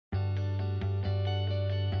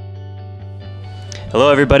Hello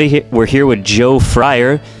everybody, we're here with Joe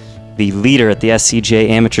Fryer, the leader at the SCGA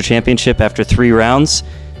Amateur Championship after 3 rounds.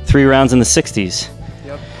 3 rounds in the 60s.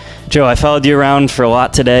 Yep. Joe, I followed you around for a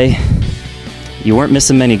lot today. You weren't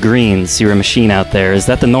missing many greens. You were a machine out there. Is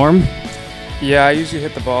that the norm? Yeah, I usually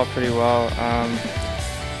hit the ball pretty well.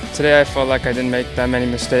 Today I felt like I didn't make that many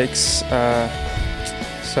mistakes.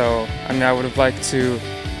 So, I mean, I would have liked to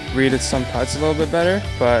read some putts a little bit better,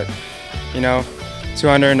 but, you know, 2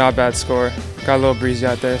 under, not bad score. Got a little breezy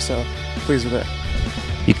out there, so pleased with it.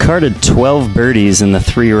 You carded 12 birdies in the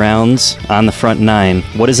 3 rounds on the front 9.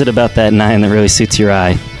 What is it about that 9 that really suits your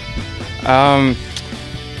eye? I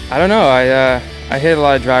don't know. I hit a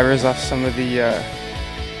lot of drivers off some of the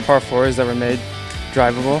par 4s that were made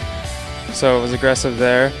drivable, so it was aggressive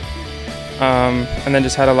there. And then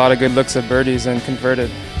just had a lot of good looks at birdies and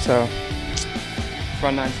converted. So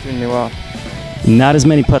front 9's doing me well. Not as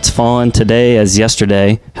many putts falling today as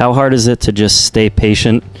yesterday. How hard is it to just stay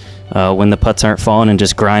patient when the putts aren't falling and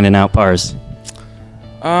just grinding out pars?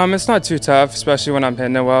 It's not too tough, especially when I'm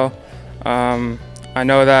hitting it well. I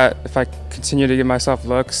know that if I continue to give myself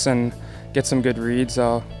looks and get some good reads,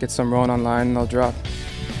 I'll get some rolling on line and they'll drop.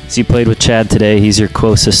 So you played with Chad today. He's your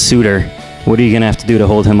closest suitor. What are you going to have to do to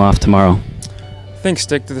hold him off tomorrow? I think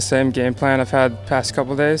stick to the same game plan I've had the past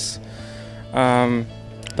couple days.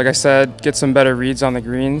 Like I said, get some better reads on the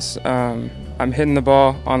greens. I'm hitting the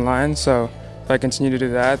ball on line, so if I continue to do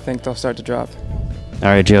that, I think they'll start to drop. All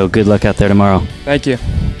right, Joe, good luck out there tomorrow. Thank you.